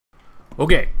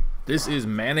Okay, this is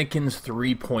Mannequins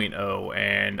 3.0,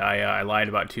 and I lied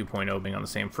about 2.0 being on the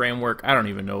same framework. I don't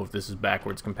even know if this is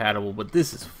backwards compatible, but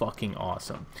this is fucking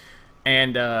awesome.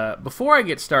 And before I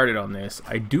get started on this,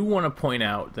 I do want to point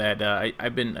out that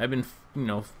I've been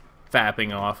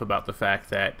fapping off about the fact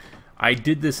that I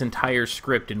did this entire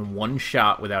script in one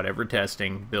shot without ever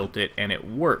testing, built it, and it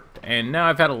worked. And now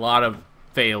I've had a lot of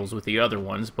fails with the other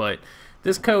ones, but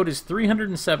this code is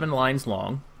 307 lines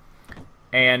long.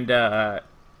 And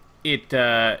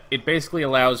it basically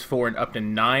allows for up to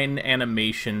 9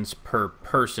 animations per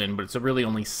person, but it's really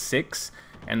only 6,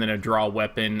 and then a draw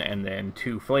weapon, and then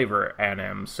 2 flavor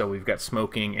anims. So we've got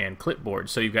smoking and clipboard.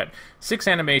 So you've got 6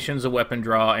 animations, a weapon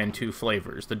draw, and 2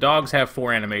 flavors. The dogs have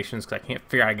 4 animations because I can't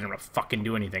figure out how to get them to fucking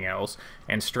do anything else,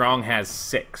 and strong has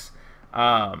 6.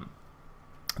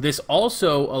 This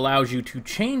also allows you to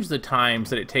change the times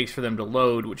that it takes for them to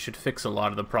load, which should fix a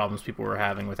lot of the problems people were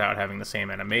having without having the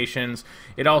same animations.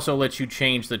 It also lets you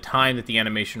change the time that the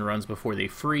animation runs before they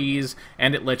freeze,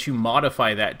 and it lets you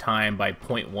modify that time by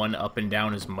 0.1 up and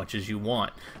down as much as you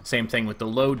want. Same thing with the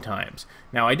load times.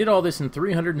 Now, I did all this in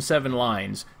 307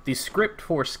 lines. The script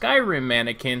for Skyrim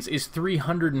Mannequins is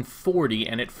 340,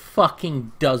 and it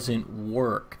fucking doesn't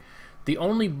work. The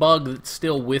only bug that's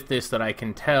still with this that I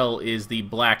can tell is the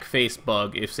black face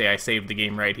bug. If, say, I saved the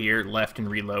game right here, left and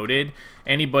reloaded,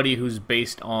 anybody who's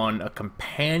based on a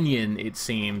companion, it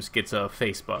seems, gets a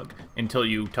face bug until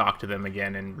you talk to them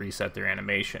again and reset their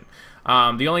animation.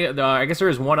 I guess there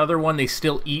is one other one. They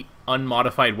still eat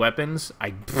unmodified weapons.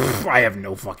 I have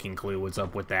no fucking clue what's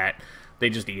up with that.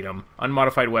 They just eat them.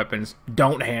 Unmodified weapons.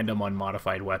 Don't hand them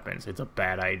unmodified weapons. It's a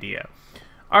bad idea.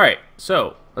 Alright,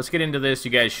 so let's get into this.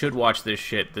 You guys should watch this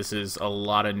shit. This is a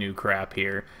lot of new crap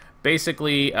here.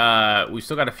 Basically, we've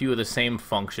still got a few of the same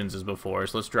functions as before,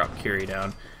 so let's drop Curie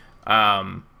down.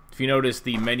 If you notice,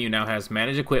 the menu now has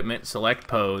Manage Equipment, Select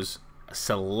Pose.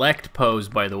 Select Pose,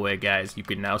 by the way, guys. You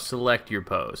can now select your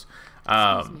pose.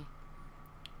 Excuse me.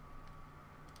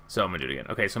 So I'm going to do it again.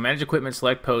 Okay, so Manage Equipment,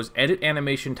 Select Pose, Edit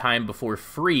Animation Time before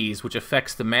Freeze, which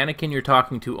affects the mannequin you're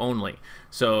talking to only.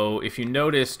 So if you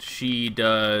noticed, she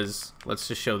does... Let's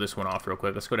just show this one off real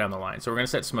quick. Let's go down the line. So we're going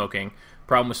to set smoking.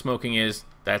 Problem with smoking is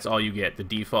that's all you get. The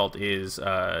default is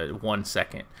 1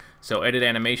 second. So Edit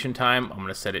Animation Time, I'm going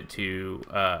to set it to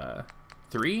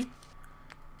 3.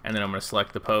 And then I'm going to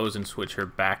select the pose and switch her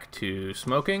back to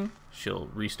smoking. She'll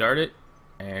restart it,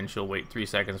 and she'll wait 3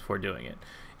 seconds before doing it.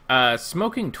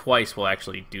 Smoking twice will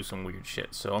actually do some weird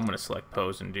shit, so I'm going to select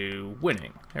pose and do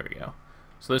winning. There we go.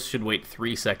 So this should wait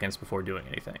 3 seconds before doing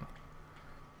anything.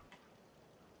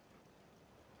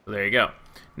 So there you go.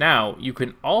 Now, you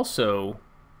can also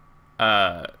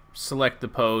select the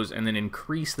pose and then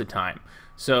increase the time.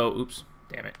 So, oops,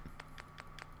 damn it.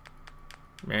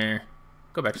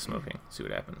 Go back to smoking, see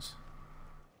what happens.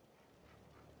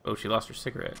 Oh, she lost her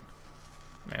cigarette.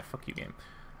 Fuck you, game.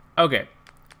 Okay.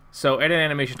 So, edit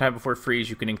animation time before freeze,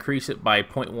 you can increase it by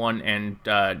 0.1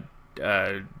 and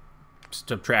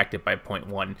subtract it by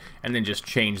 0.1, and then just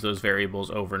change those variables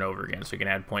over and over again. So you can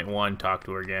add 0.1, talk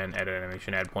to her again, edit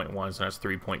animation, add 0.1, so that's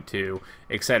 3.2,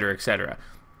 etc., etc.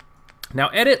 Now,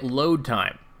 edit load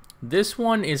time. This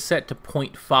one is set to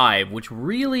 0.5, which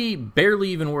really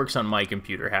barely even works on my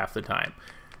computer half the time.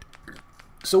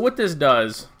 So what this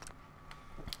does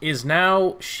is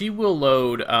now she will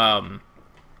load...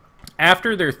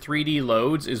 after their 3D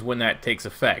loads is when that takes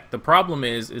effect. The problem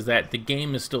is that the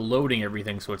game is still loading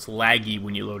everything, so it's laggy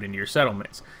when you load into your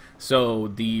settlements. So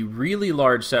the really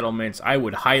large settlements, I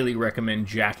would highly recommend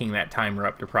jacking that timer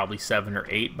up to probably 7 or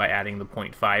 8 by adding the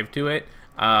 0.5 to it.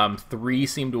 3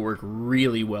 seem to work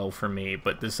really well for me,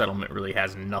 but this settlement really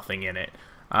has nothing in it.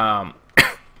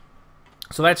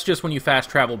 So that's just when you fast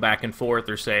travel back and forth,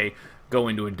 or say... go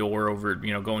into a door over,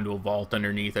 go into a vault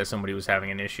underneath as somebody was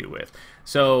having an issue with.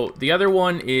 So the other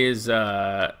one is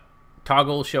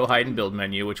toggle show hide and build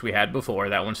menu, which we had before.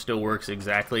 That one still works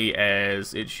exactly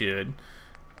as it should,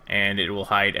 and it will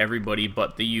hide everybody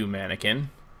but the you mannequin.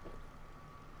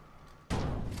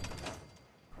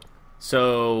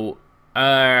 So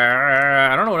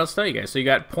I don't know what else to tell you guys. So you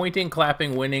got pointing,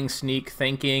 clapping, winning, sneak,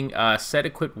 thinking, set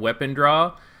equipped weapon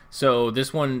draw. So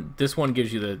this one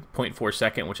gives you the 0.4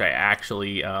 second, which I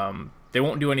actually, they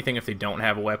won't do anything if they don't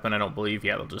have a weapon, I don't believe.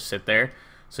 Yeah, they'll just sit there.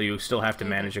 So you still have to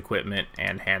manage equipment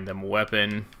and hand them a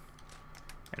weapon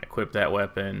and equip that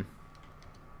weapon.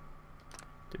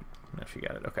 No, she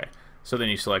got it. Okay. So then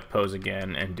you select pose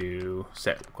again and do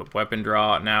set equip weapon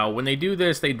draw. Now, when they do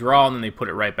this, they draw and then they put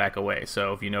it right back away.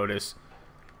 So if you notice,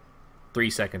 3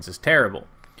 seconds is terrible.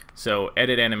 So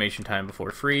edit animation time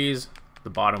before freeze. The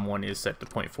bottom one is set to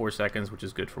 0.4 seconds, which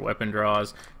is good for weapon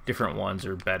draws. Different ones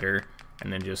are better.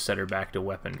 And then just set her back to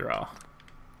weapon draw.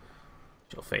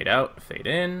 She'll fade out, fade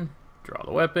in, draw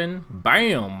the weapon.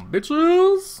 Bam,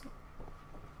 bitches!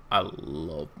 I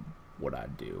love what I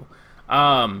do.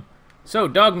 So,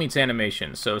 dog meets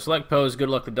animation. So, select pose, good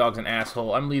luck, the dog's an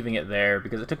asshole. I'm leaving it there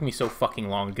because it took me so fucking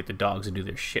long to get the dogs to do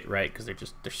their shit right because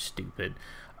they're stupid.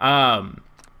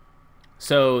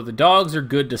 So, the dogs are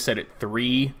good to set at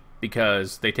 3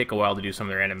 because they take a while to do some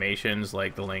of their animations,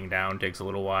 like the laying down takes a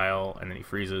little while, and then he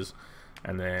freezes.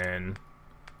 And then,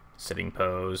 sitting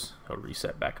pose, he'll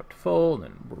reset back up to full, and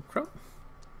then work up.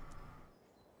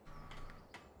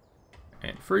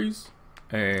 And freeze.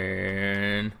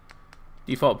 And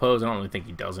default pose, I don't really think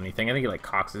he does anything. I think he like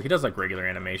cocks it. He does like regular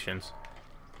animations.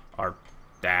 Or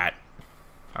that.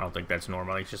 I don't think that's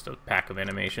normal. It's just a pack of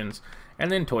animations.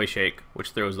 And then toy shake,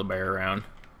 which throws the bear around.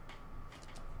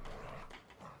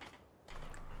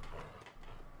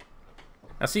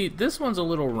 Now see, this one's a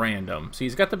little random. See,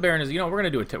 he's got the bear in his, we're gonna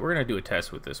do a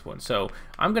test with this one. So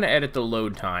I'm gonna edit the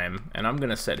load time, and I'm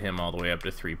gonna set him all the way up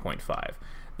to 3.5.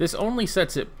 This only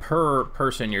sets it per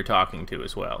person you're talking to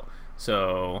as well.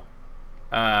 So,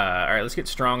 alright, let's get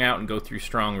strong out and go through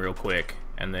strong real quick.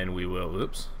 And then we will,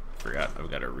 oops, forgot, I've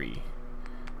got to there we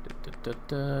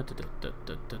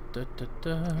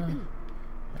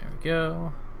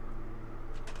go.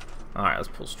 Alright, let's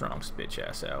pull strong bitch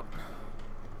ass out.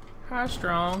 Hi,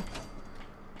 strong.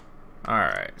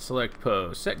 Alright, select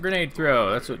pose. Set grenade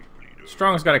throw. That's what,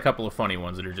 strong's got a couple of funny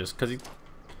ones that are just, because he,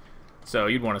 so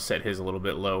you'd want to set his a little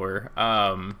bit lower.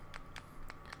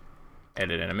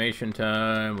 Edit animation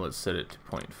time. Let's set it to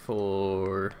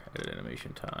 0.4. Edit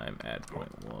animation time. Add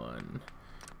 0.1.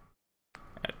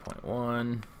 Add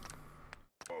 0.1.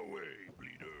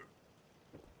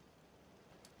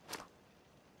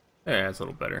 Yeah, that's a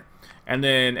little better. And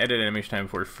then edit animation time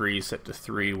for freeze set to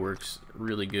 3 works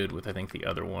really good with, I think, the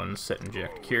other ones. Set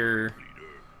inject cure.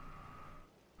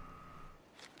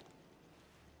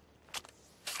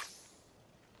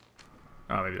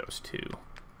 Oh, maybe that was 2.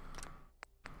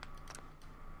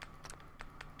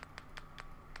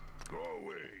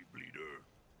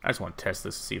 I just want to test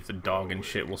this to see if the dog and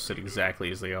shit will sit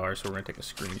exactly as they are, so we're going to take a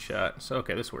screenshot. So,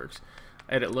 okay, this works.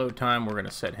 Edit load time, we're going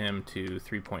to set him to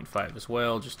 3.5 as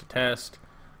well, just to test.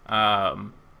 I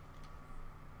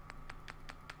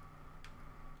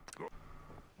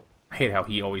hate how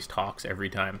he always talks every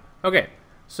time. Okay,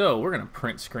 so we're going to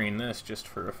print screen this just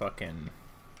for a fucking...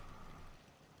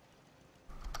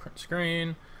 Print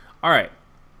screen. Alright.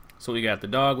 So we got the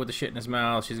dog with the shit in his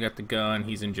mouth. She's got the gun.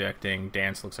 He's injecting.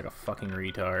 Dance looks like a fucking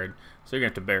retard. So you're going to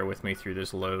have to bear with me through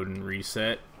this load and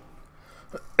reset.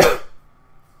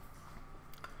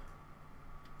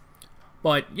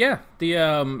 But yeah,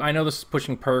 I know this is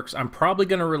pushing perks. I'm probably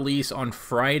going to release on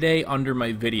Friday under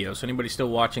my video. So anybody still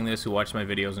watching this who watches my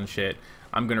videos and shit,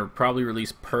 I'm going to probably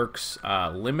release perks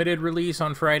limited release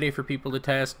on Friday for people to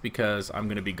test because I'm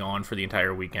going to be gone for the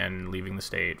entire weekend, leaving the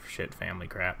state for shit, family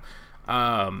crap.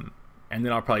 And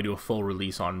then I'll probably do a full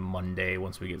release on Monday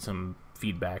once we get some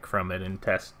feedback from it and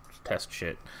test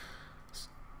shit.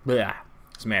 Blah.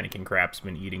 This mannequin crap's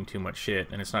been eating too much shit,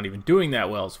 and it's not even doing that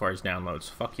well as far as downloads.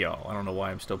 Fuck y'all. I don't know why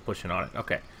I'm still pushing on it.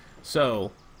 Okay,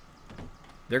 so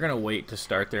they're gonna wait to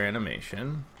start their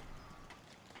animation.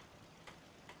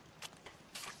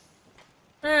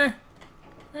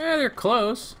 They're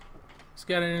close. He's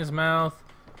got it in his mouth.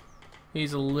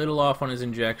 He's a little off on his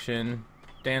injection.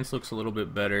 Dance looks a little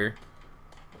bit better.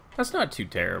 That's not too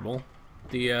terrible.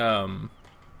 Yeah,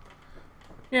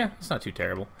 it's not too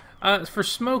terrible. For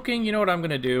smoking, you know what I'm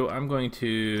going to do? I'm going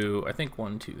to, I think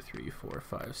 1, 2, 3, 4,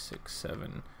 5, 6,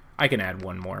 7. I can add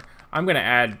one more. I'm going to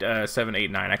add 7, 8,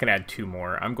 9. I can add 2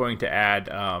 more. I'm going to add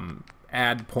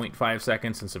 0.5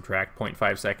 seconds and subtract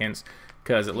 0.5 seconds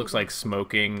because it looks like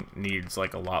smoking needs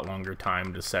like a lot longer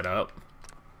time to set up.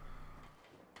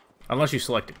 Unless you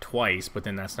select it twice, but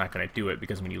then that's not going to do it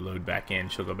because when you load back in,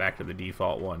 she'll go back to the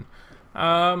default one.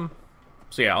 So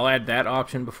yeah, I'll add that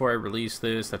option before I release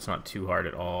this. That's not too hard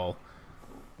at all.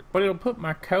 But it'll put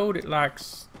my code at like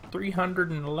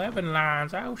 311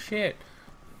 lines. Oh shit.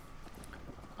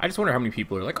 I just wonder how many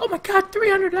people are like, oh my god,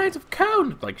 300 lines of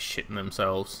code! Like shitting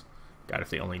themselves. God, if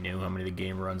they only knew how many the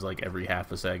game runs like every half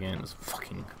a second. It's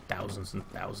fucking thousands and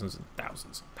thousands and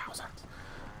thousands and thousands.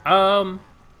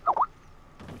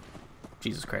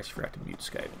 Jesus Christ, you forgot to mute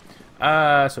Skype.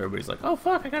 So everybody's like, oh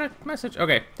fuck, I got a message.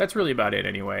 Okay, that's really about it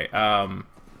anyway.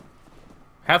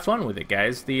 Have fun with it,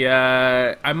 guys.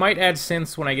 I might add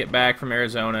synths when I get back from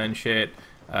Arizona and shit.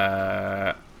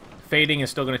 Fading is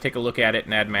still going to take a look at it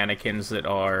and add mannequins that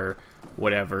are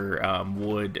whatever,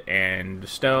 wood and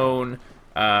stone.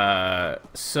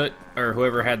 Soot, or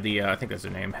whoever had the, I think that's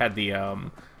their name, had the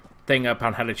thing up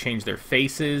on how to change their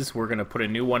faces. We're going to put a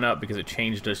new one up because it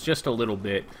changed us just a little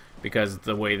bit because of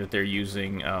the way that they're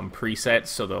using presets,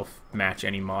 so they'll match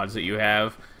any mods that you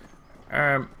have.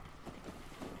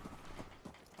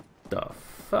 The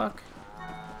fuck?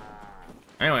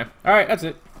 Anyway, alright, that's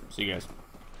it. See you guys.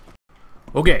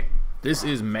 Okay, this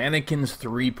is Mannequins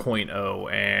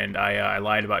 3.0, and I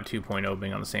lied about 2.0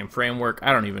 being on the same framework.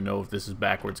 I don't even know if this is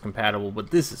backwards compatible,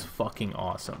 but this is fucking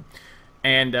awesome.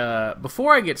 And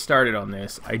before I get started on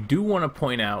this, I do want to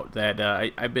point out that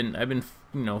I've been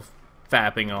you know,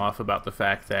 fapping off about the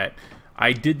fact that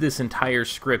I did this entire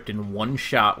script in one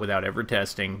shot without ever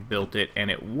testing, built it, and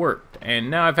it worked.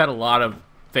 And now I've had a lot of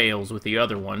fails with the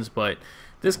other ones, but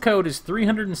this code is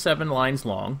 307 lines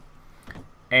long,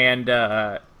 and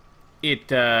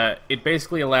it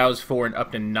basically allows for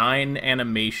up to 9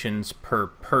 animations per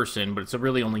person, but it's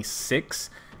really only 6,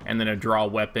 and then a draw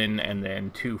weapon, and then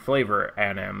 2 flavor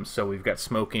anims. So we've got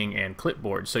smoking and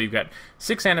clipboard. So you've got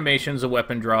 6 animations, a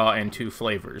weapon draw, and 2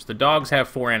 flavors. The dogs have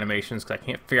 4 animations because I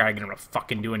can't figure out how to get them to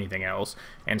fucking do anything else,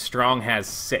 and Strong has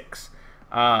 6.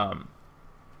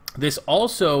 This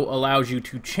also allows you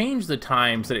to change the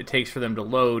times that it takes for them to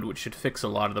load, which should fix a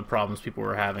lot of the problems people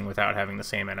were having without having the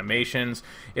same animations.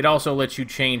 It also lets you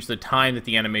change the time that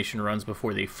the animation runs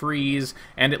before they freeze,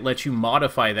 and it lets you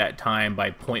modify that time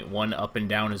by 0.1 up and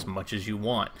down as much as you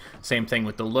want. Same thing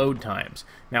with the load times.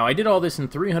 Now, I did all this in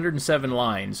 307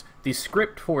 lines. The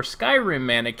script for Skyrim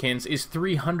Mannequins is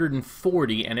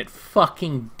 340, and it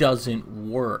fucking doesn't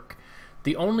work.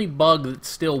 The only bug that's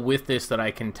still with this that I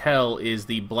can tell is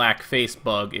the black face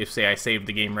bug. If, say, I saved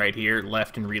the game right here,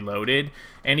 left and reloaded,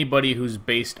 anybody who's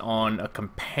based on a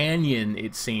companion,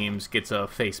 it seems, gets a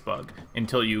face bug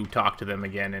until you talk to them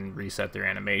again and reset their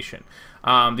animation.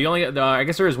 I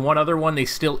guess there is one other one. They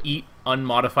still eat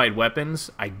unmodified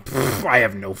weapons. I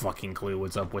have no fucking clue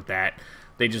what's up with that.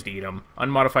 They just eat them.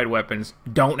 Unmodified weapons.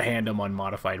 Don't hand them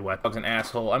unmodified weapons. Dog's an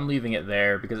asshole. I'm leaving it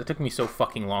there because it took me so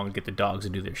fucking long to get the dogs to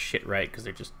do their shit right because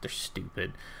they're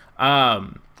stupid.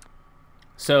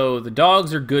 So the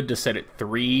dogs are good to set at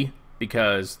 3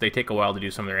 because they take a while to do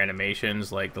some of their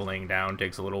animations, like the laying down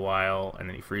takes a little while, and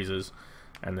then he freezes,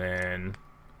 and then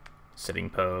sitting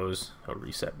pose, he'll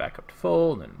reset back up to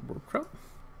full, and then work up.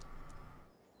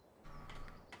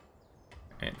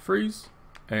 And freeze.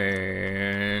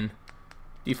 And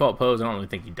default pose, I don't really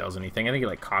think he does anything. I think he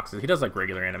like cocks it. He does like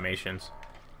regular animations.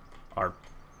 Or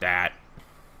that.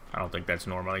 I don't think that's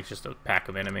normal. It's just a pack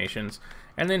of animations.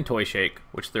 And then toy shake,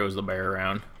 which throws the bear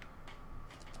around.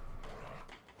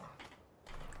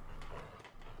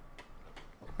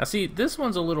 Now see, this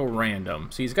one's a little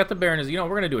random. See, he's got the bear in his, you know,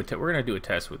 we're gonna do a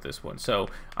test with this one. So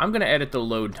I'm gonna edit the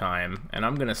load time, and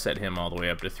I'm gonna set him all the way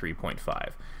up to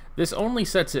 3.5. This only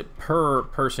sets it per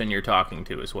person you're talking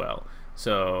to as well.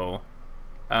 So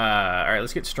alright,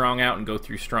 let's get Strong out and go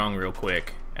through Strong real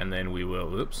quick, and then we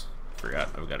will, oops, forgot,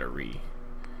 I've got to there we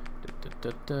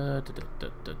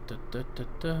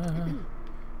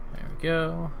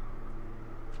go.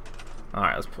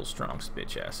 Alright, let's pull Strong's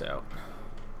bitch ass out.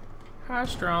 Hi,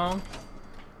 Strong.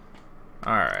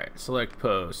 Alright, select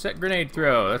pose, set grenade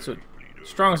throw. That's what,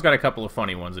 Strong's got a couple of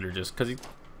funny ones that are just, because he,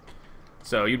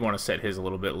 so you'd want to set his a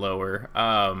little bit lower.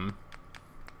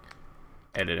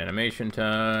 Edit animation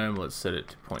time, let's set it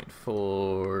to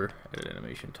 0.4. Edit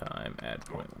animation time, add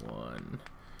 0.1.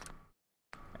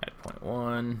 Add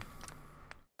 0.1.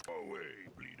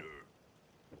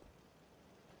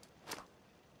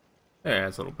 Yeah,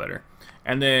 that's a little better.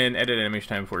 And then edit animation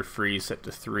time before freeze, set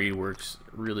to 3, works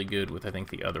really good with, I think,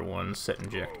 the other ones. Set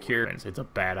inject cure, and it's a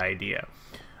bad idea.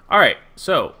 Alright,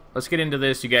 so let's get into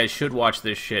this. You guys should watch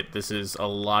this shit. This is a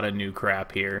lot of new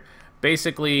crap here.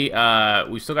 Basically,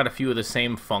 we've still got a few of the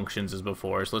same functions as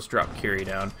before, so let's drop Curie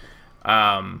down.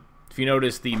 If you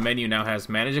notice, the menu now has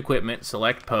Manage Equipment,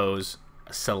 Select Pose.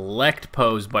 Select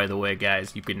Pose, by the way,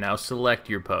 guys. You can now select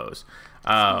your pose.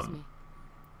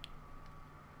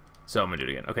 So I'm going to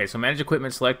do it again. Okay, so Manage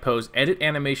Equipment, Select Pose, Edit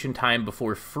Animation Time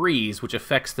before Freeze, which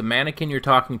affects the mannequin you're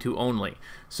talking to only.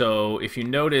 So if you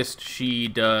noticed, she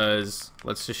does...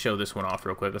 Let's just show this one off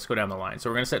real quick. Let's go down the line. So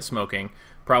we're going to set smoking.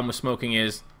 Problem with smoking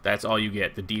is that's all you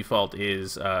get. The default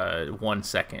is 1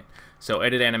 second. So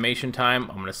Edit Animation Time,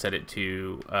 I'm going to set it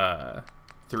to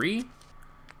 3.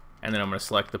 And then I'm going to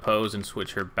select the pose and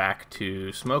switch her back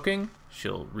to smoking.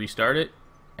 She'll restart it,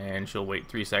 and she'll wait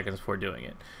 3 seconds before doing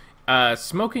it.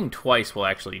 Smoking twice will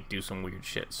actually do some weird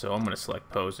shit, so I'm going to select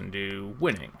pose and do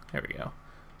winning. There we go.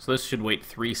 So this should wait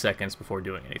 3 seconds before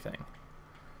doing anything.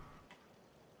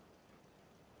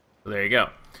 So there you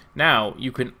go. Now,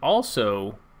 you can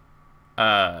also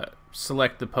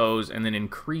select the pose and then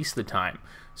increase the time.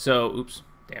 So, oops,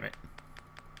 damn it.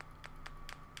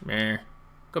 Meh.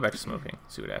 Go back to smoking,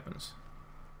 see what happens.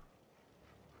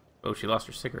 Oh, she lost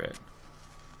her cigarette.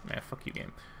 Man, fuck you,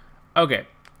 game. Okay,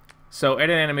 so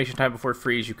edit animation time before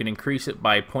freeze. You can increase it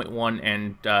by 0.1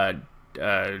 and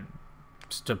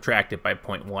subtract it by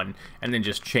 0.1, and then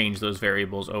just change those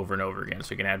variables over and over again.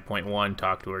 So you can add 0.1,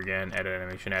 talk to her again, edit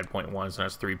animation, add 0.1, so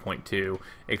that's 3.2,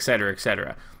 etc.,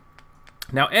 etc.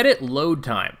 Now, edit load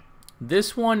time.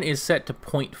 This one is set to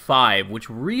 0.5, which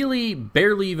really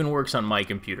barely even works on my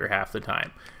computer half the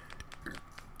time.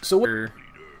 So we're...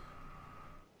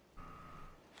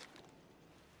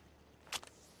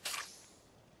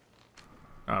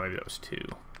 Oh, maybe that was 2.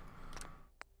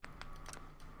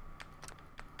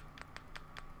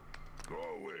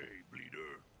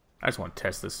 I just want to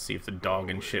test this to see if the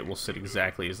dog and shit will sit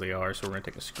exactly as they are, so we're going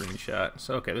to take a screenshot.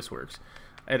 So, okay, this works.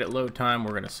 Edit load time,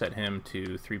 we're going to set him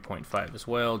to 3.5 as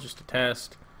well, just to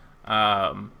test.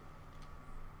 I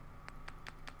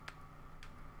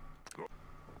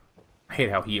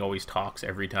hate how he always talks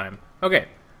every time. Okay,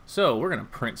 so we're going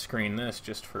to print screen this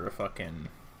just for a fucking...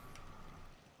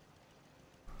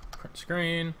 Print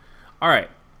screen. Alright.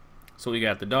 So we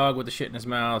got the dog with the shit in his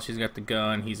mouth, she's got the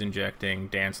gun, he's injecting,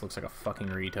 Dance looks like a fucking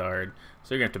retard.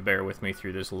 So you're gonna have to bear with me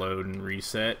through this load and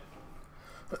reset.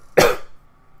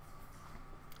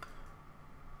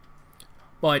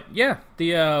 But yeah,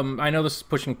 I know this is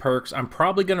pushing perks. I'm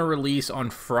probably gonna release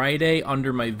on Friday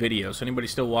under my video. So anybody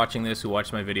still watching this who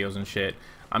watches my videos and shit,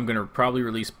 I'm gonna probably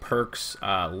release perks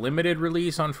limited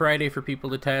release on Friday for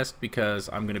people to test because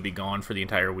I'm gonna be gone for the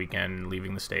entire weekend,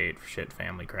 leaving the state for shit,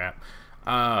 family crap.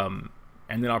 And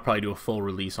then I'll probably do a full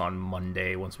release on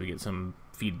Monday once we get some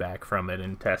feedback from it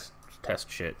and test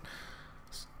shit.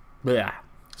 Blah.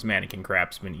 This mannequin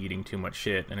crap's been eating too much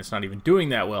shit, and it's not even doing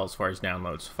that well as far as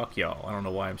downloads. Fuck y'all. I don't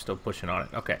know why I'm still pushing on it.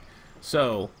 Okay,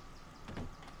 so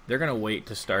they're gonna wait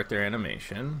to start their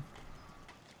animation.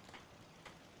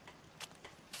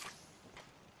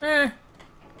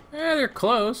 They're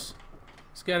close.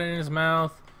 He's got it in his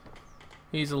mouth.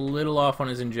 He's a little off on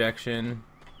his injection.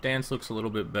 Dance looks a little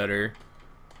bit better.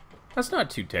 That's not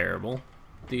too terrible.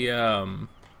 Yeah,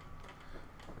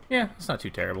 it's not too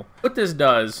terrible. What this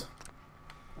does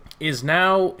is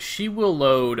now she will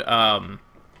load,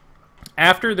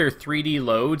 after their 3D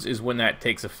loads is when that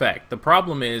takes effect. The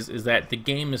problem is that the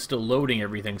game is still loading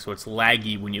everything, so it's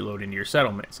laggy when you load into your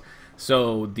settlements.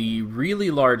 So the really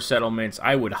large settlements,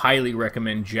 I would highly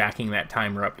recommend jacking that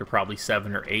timer up to probably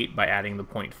 7 or 8 by adding the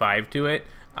 0.5 to it.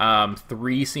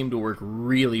 3 seem to work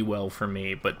really well for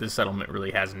me, but this settlement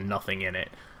really has nothing in it.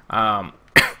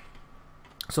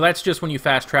 So that's just when you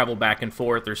fast travel back and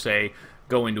forth, or say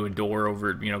go into a door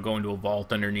over, go into a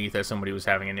vault underneath as somebody was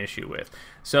having an issue with.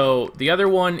 So the other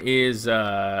one is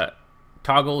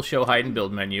toggle show hide and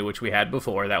build menu, which we had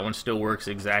before. That one still works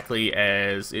exactly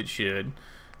as it should,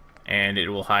 and it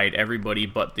will hide everybody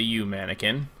but the U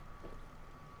mannequin.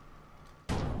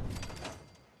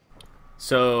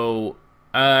 So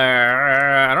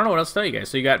I don't know what else to tell you guys.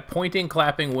 So you got pointing,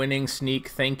 clapping, winning, sneak,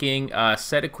 thinking,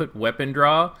 set equipped weapon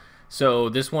draw. So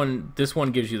this one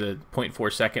gives you the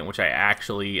 0.4 second, which I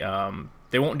actually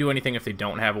they won't do anything if they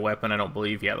don't have a weapon, I don't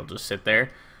believe. Yeah, they'll just sit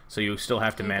there. So you still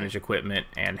have to manage equipment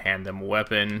and hand them a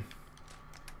weapon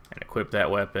and equip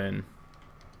that weapon.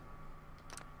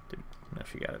 Didn't know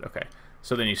if you got it. Okay.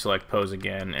 So then you select pose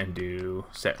again and do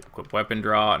set equip weapon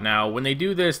draw. Now, when they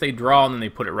do this, they draw and then they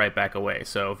put it right back away.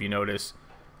 So if you notice,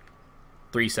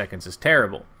 3 seconds is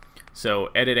terrible. So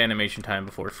edit animation time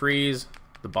before freeze.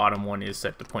 The bottom one is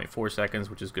set to 0.4 seconds,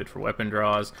 which is good for weapon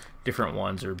draws. Different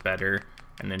ones are better.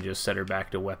 And then just set her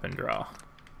back to weapon draw.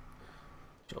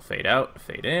 She'll fade out,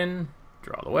 fade in,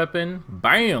 draw the weapon.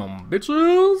 Bam,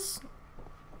 bitches!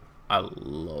 I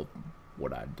love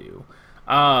what I do.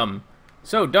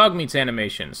 So dog meets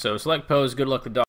animation. So select pose, good luck the dog.